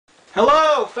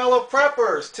Hello, fellow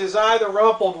preppers. 'Tis I, the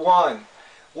Rumpled One.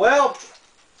 Well,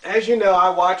 as you know, I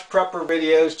watch prepper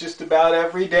videos just about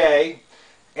every day,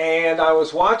 and I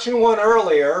was watching one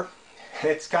earlier.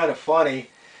 It's kind of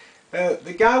funny.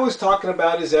 The guy was talking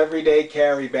about his everyday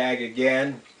carry bag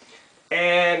again,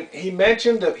 and he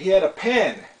mentioned that he had a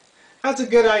pen. That's a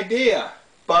good idea,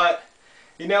 but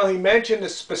you know, he mentioned a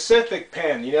specific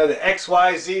pen, you know, the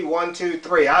XYZ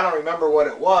 123. I don't remember what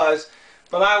it was,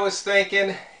 but I was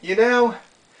thinking, you know,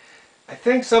 I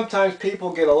think sometimes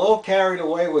people get a little carried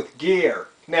away with gear.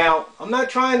 Now, I'm not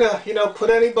trying to, you know, put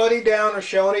anybody down or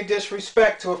show any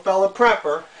disrespect to a fellow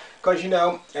prepper, because, you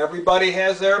know, everybody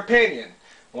has their opinion.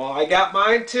 Well, I got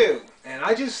mine too. And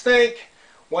I just think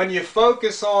when you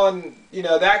focus on, you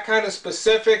know, that kind of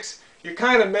specifics, you're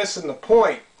kind of missing the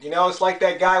point. You know, it's like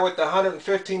that guy with the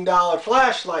 $115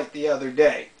 flashlight the other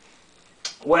day.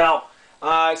 Well,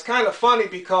 it's kind of funny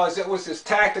because it was this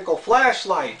tactical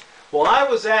flashlight. Well, I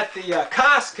was at the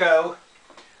Costco,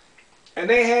 and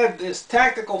they had this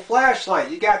tactical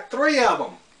flashlight. You got 3 of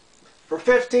them for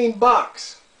 15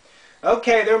 bucks.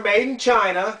 Okay, they're made in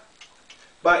China,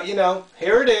 but you know,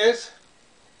 here it is.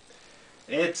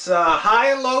 It's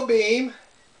high and low beam,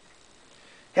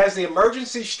 has the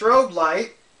emergency strobe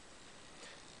light,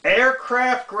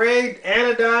 aircraft grade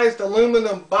anodized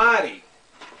aluminum body.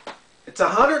 It's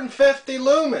 150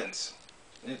 lumens.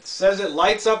 It says it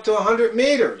lights up to 100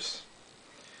 meters.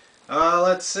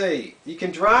 Let's see. You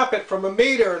can drop it from 1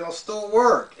 meter and it'll still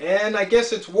work. And I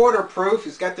guess it's waterproof.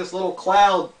 It's got this little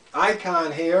cloud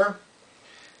icon here.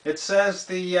 It says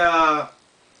the,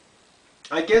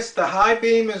 I guess the high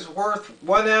beam is worth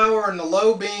 1 hour and the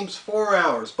low beam's 4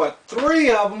 hours. But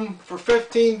 3 of them for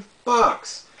 15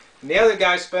 bucks. And the other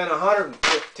guy spent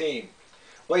 115.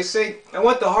 Well, you see, I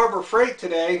went to Harbor Freight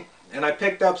today and I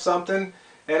picked up something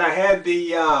and I had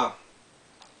the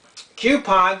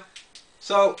coupon,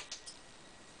 so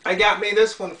I got me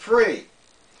this one free.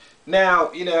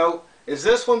 Now, you know, is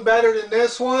this one better than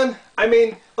this one? I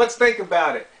mean, let's think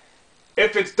about it.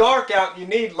 If it's dark out and you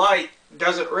need light,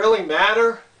 does it really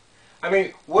matter? I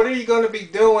mean, what are you going to be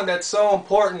doing that's so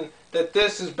important that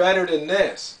this is better than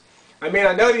this? I mean,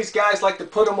 I know these guys like to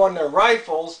put them on their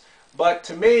rifles, but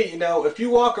to me, you know, if you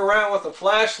walk around with a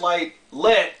flashlight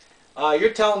lit,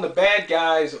 you're telling the bad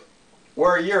guys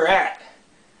where you're at.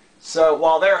 So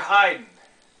while they're hiding,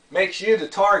 makes you the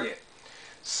target.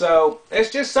 So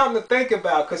it's just something to think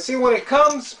about. Because see, when it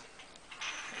comes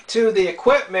to the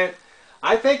equipment,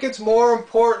 I think it's more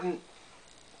important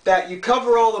that you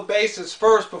cover all the bases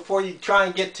first before you try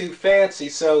and get too fancy.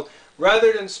 So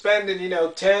rather than spending, you know,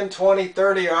 10, 20,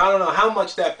 30, or I don't know how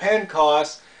much that pen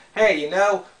costs, hey, you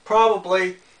know,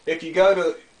 probably if you go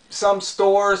to some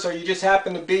stores or you just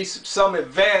happen to be some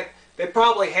event, they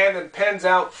probably handing pens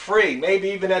out free, maybe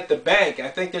even at the bank. I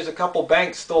think there's a couple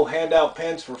banks still hand out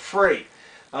pens for free.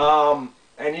 And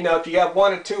you know, if you have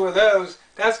 1 or 2 of those,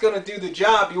 that's going to do the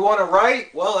job. You want to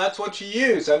write? Well, that's what you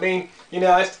use. I mean, you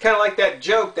know, it's kind of like that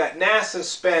joke that NASA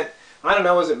spent, I don't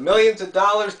know, was it millions of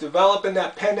dollars developing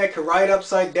that pen that could write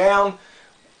upside down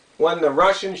when the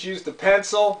Russians used the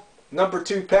pencil, number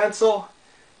 2 pencil?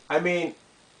 I mean,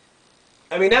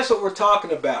 that's what we're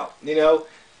talking about, you know.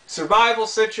 Survival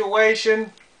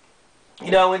situation, you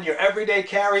know, in your everyday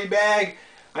carry bag.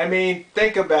 I mean,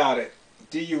 think about it.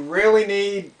 Do you really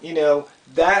need, you know,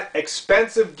 that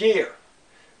expensive gear?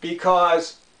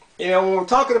 Because, you know, when we're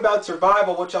talking about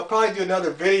survival, which I'll probably do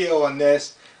another video on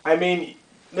this, I mean,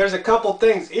 there's a couple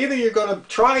things. Either you're going to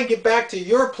try and get back to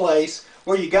your place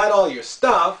where you got all your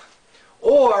stuff,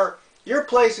 or your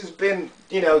place has been,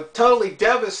 you know, totally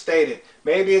devastated.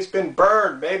 Maybe it's been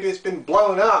burned, maybe it's been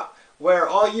blown up, where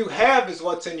all you have is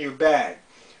what's in your bag.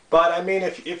 But I mean,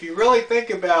 if you really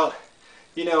think about,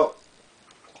 you know,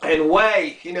 and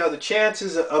weigh, you know, the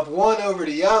chances of one over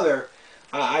the other,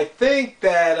 I think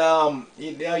that,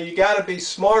 you know, you got to be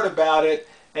smart about it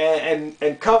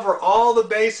and cover all the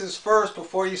bases first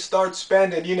before you start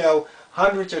spending, you know,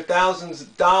 hundreds or thousands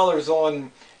of dollars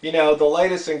on, you know, the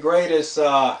latest and greatest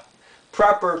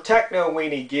prepper techno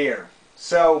weenie gear.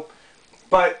 So,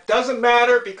 but doesn't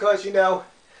matter because, you know,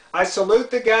 I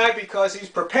salute the guy because he's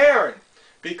preparing.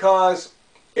 Because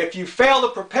if you fail to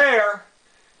prepare,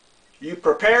 you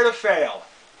prepare to fail.